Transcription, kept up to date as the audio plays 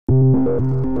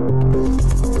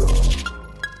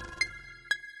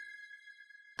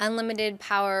Unlimited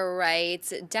Power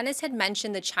writes, Dennis had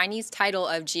mentioned the Chinese title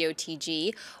of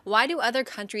GOTG. Why do other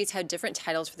countries have different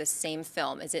titles for the same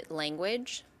film? Is it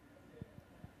language?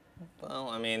 Well,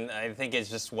 I mean, I think it's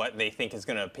just what they think is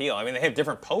going to appeal. I mean, they have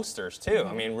different posters, too.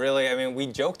 I mean, really, I mean, we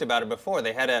joked about it before.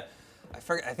 They had I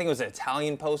think it was an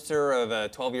Italian poster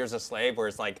of 12 Years a Slave, where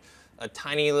it's like a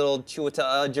tiny little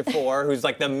Chiwetel Ejiofor, who's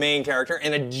like the main character,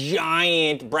 and a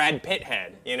giant Brad Pitt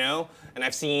head, you know? And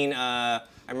I've seen, I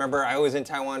remember I was in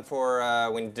Taiwan for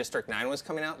when District 9 was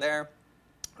coming out there.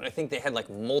 And I think they had like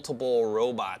multiple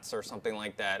robots or something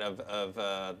like that of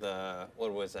the,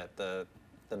 what was that? The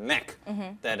mech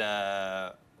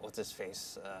that, what's his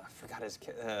face? I forgot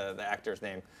the actor's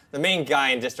name. The main guy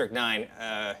in District 9,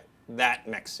 that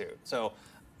mech suit. So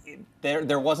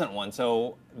there wasn't one.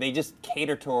 So they just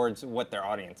cater towards what their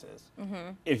audience is.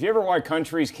 If you ever why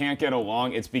countries can't get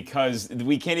along, it's because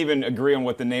we can't even agree on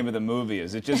what the name of the movie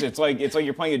is. It's like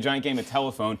you're playing a giant game of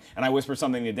telephone, and I whisper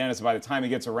something to Dennis. By the time he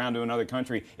gets around to another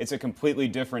country, it's a completely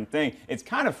different thing. It's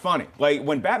kind of funny. Like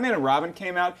when Batman and Robin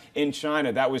came out in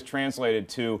China, that was translated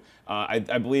to I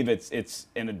believe it's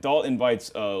an adult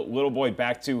invites a little boy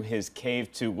back to his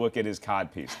cave to look at his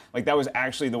codpiece. Like that was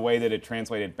actually the way that it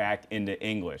translated back into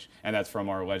English, and that's from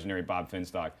our legendary Bob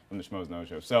Finstock from the Schmoes No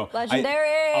Show. So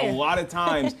legendary. A lot of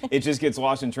times it just gets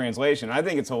lost in translation. I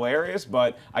think it's hilarious,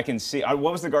 but I can see what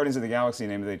was the Guardians of the Galaxy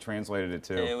name that they translated it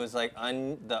to? It was like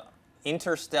the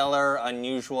Interstellar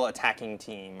Unusual Attacking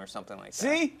Team or something like that.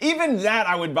 See, even that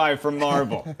I would buy from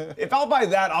Marvel. If I'll buy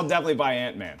that, I'll definitely buy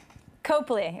Ant-Man.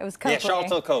 Copley. It was Copley. Yeah,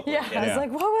 Charlton Copley. Yeah, I was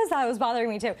like, what was that? It was bothering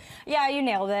me too. Yeah, you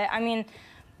nailed it. I mean,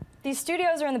 these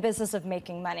studios are in the business of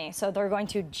making money, so they're going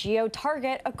to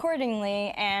geo-target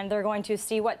accordingly, and they're going to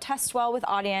see what tests well with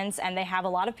audience, and they have a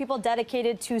lot of people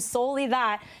dedicated to solely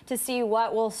that to see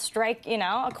what will strike, you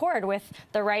know, a chord with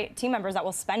the right team members that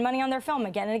will spend money on their film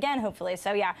again and again, hopefully.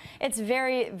 So yeah, it's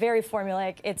very, very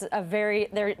formulaic. It's a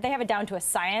they have it down to a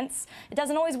science. It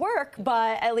doesn't always work,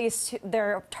 but at least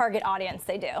their target audience,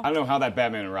 they do. I don't know how that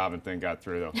Batman and Robin thing got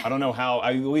through, though. I don't know how.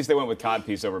 At least they went with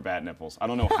codpiece over bat nipples. I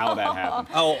don't know how that happened.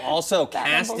 Oh, also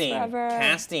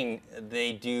casting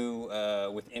they do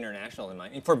with international in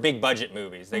mind. For big budget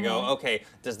movies, they go, okay,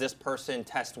 does this person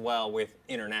test well with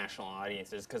international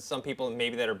audiences? Because some people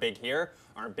maybe that are big here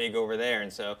aren't big over there,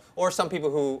 and so, or some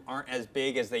people who aren't as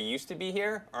big as they used to be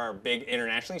here are big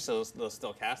internationally, so they'll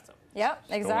still cast them. Yep,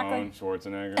 exactly. Stallone,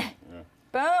 Schwarzenegger. Yeah.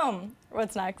 Boom.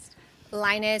 What's next?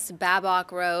 Linus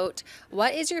Babok wrote,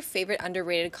 what is your favorite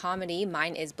underrated comedy?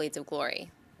 Mine is Blades of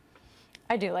Glory.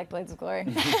 I do like Blades of Glory.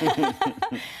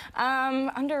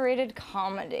 Underrated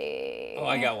comedy. Oh,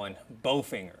 I got one.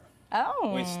 Bowfinger.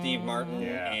 Oh. With Steve Martin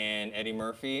and Eddie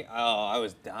Murphy. Oh, I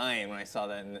was dying when I saw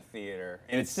that in the theater.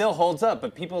 And it still holds up,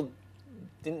 but people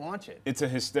didn't watch it. It's a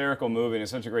hysterical movie, and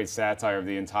it's such a great satire of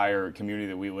the entire community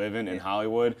that we live in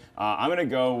Hollywood. I'm going to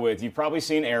go with, you've probably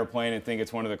seen Airplane and think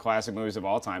it's one of the classic movies of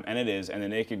all time, and it is, and the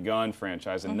Naked Gun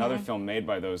franchise, another film made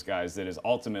by those guys that is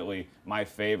ultimately my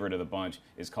favorite of the bunch,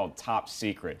 is called Top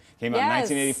Secret. Came out in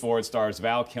 1984. It stars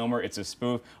Val Kilmer. It's a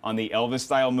spoof on the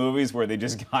Elvis-style movies where they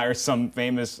just hire some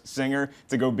famous singer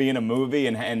to go be in a movie,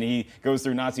 and he goes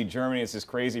through Nazi Germany. It's this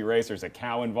crazy race. There's a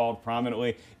cow involved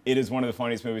prominently. It is one of the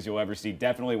funniest movies you'll ever see.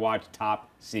 Definitely watch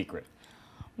Top Secret.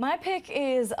 My pick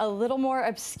is a little more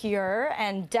obscure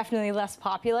and definitely less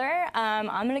popular.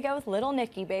 I'm going to go with Little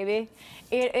Nicky, baby.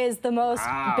 It is the most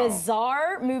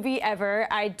bizarre movie ever.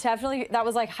 That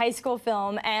was like high school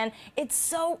film, and it's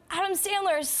so, Adam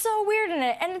Sandler is so weird in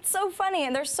it, and it's so funny,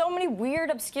 and there's so many weird,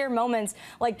 obscure moments,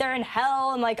 like they're in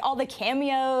hell, and like all the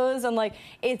cameos, and like,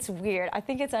 it's weird. I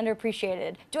think it's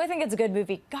underappreciated. Do I think it's a good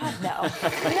movie? God, no.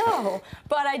 No.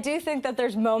 But I do think that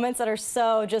there's moments that are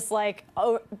so just like,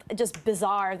 just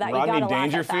bizarre that Rodney you gotta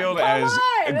Dangerfield as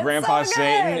Grandpa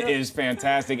Satan is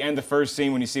fantastic, and the first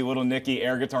scene when you see little Nicky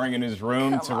air guitaring in his room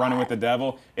to Running with the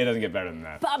Devil, it doesn't get better than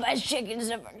that. Popeye's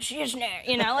chickens,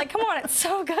 you know, like come on, it's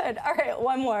so good. All right,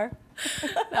 one more.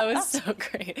 That was so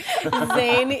great.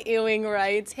 Zane Ewing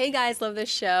writes, hey guys, love this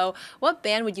show. What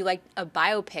band would you like a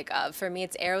biopic of? For me,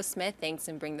 it's Aerosmith, thanks,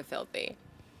 and Bring the Filthy.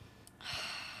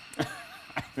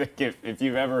 I think if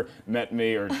you've ever met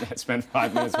me or spent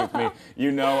 5 minutes with me,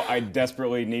 you know I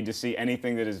desperately need to see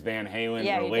anything that is Van Halen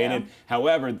related.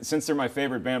 However, since they're my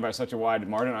favorite band by such a wide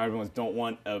margin, I don't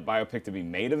want a biopic to be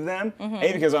made of them.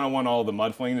 A, because I don't want all the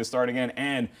mudflinging to start again,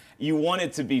 and you want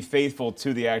it to be faithful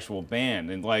to the actual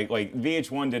band. And like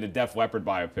VH1 did a Def Leppard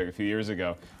biopic a few years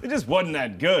ago. It just wasn't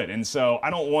that good, and so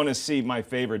I don't want to see my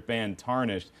favorite band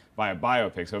tarnished by a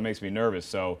biopic, so it makes me nervous.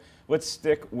 So let's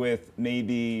stick with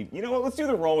maybe, you know what, let's do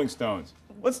the Rolling Stones.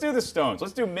 let's do the Stones.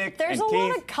 Let's do Mick There's and a Keith.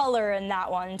 lot of color in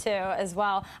that one too, as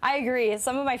well. I agree.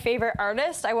 Some of my favorite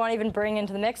artists I won't even bring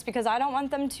into the mix because I don't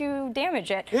want them to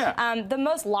damage it. Yeah. The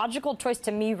most logical choice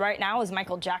to me right now is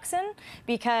Michael Jackson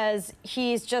because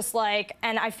he's just like,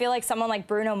 and I feel like someone like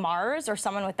Bruno Mars or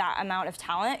someone with that amount of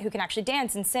talent who can actually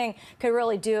dance and sing could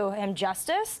really do him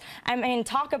justice. I mean,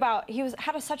 talk about,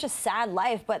 had such a sad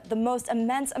life, but the most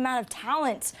immense amount of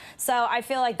talent. So I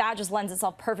feel like that just lends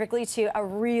itself perfectly to a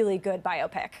really good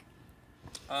biopic.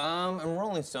 And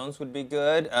Rolling Stones would be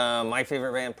good. My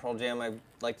favorite band, Pearl Jam, I'd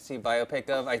like to see a biopic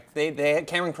of.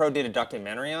 Cameron Crowe did a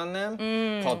documentary on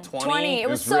them called 20. It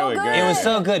was so really good. good. It was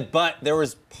so good, but there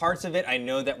was parts of it I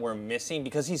know that were missing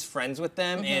because he's friends with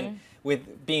them, and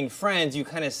with being friends, you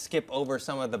kind of skip over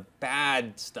some of the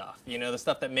bad stuff, you know, the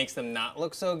stuff that makes them not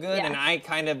look so good. Yeah. And I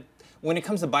kind of, when it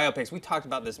comes to biopics, we talked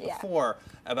about this before,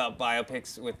 about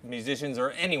biopics with musicians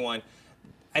or anyone.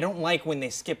 I don't like when they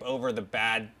skip over the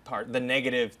bad part, the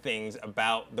negative things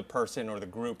about the person or the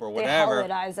group or whatever. They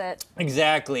hollywoodize it.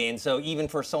 Exactly, and so even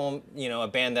for someone, you know, a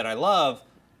band that I love,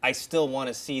 I still want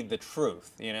to see the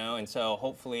truth, you know, and so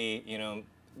hopefully, you know,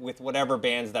 with whatever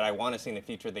bands that I want to see in the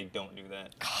future, they don't do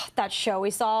that. That show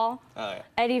we saw, Oh, yeah.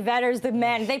 Eddie Vedder's the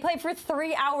man. They played for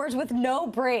 3 hours with no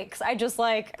breaks. I just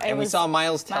like. And we saw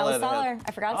Miles Teller.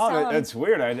 I forgot to tell him. That's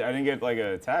weird. I didn't get like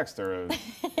a text or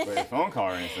a phone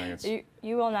call or anything. It's,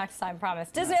 You will next time, promise.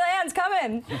 Disneyland's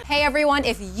coming. Hey everyone,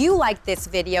 if you liked this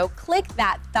video, click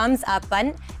that thumbs up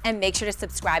button and make sure to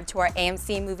subscribe to our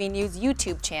AMC Movie News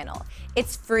YouTube channel.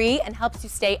 It's free and helps you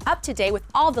stay up to date with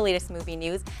all the latest movie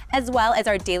news, as well as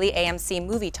our daily AMC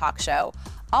movie talk show.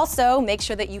 Also, make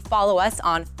sure that you follow us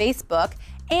on Facebook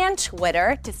and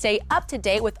Twitter to stay up to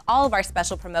date with all of our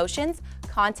special promotions,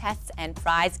 contests, and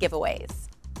prize giveaways.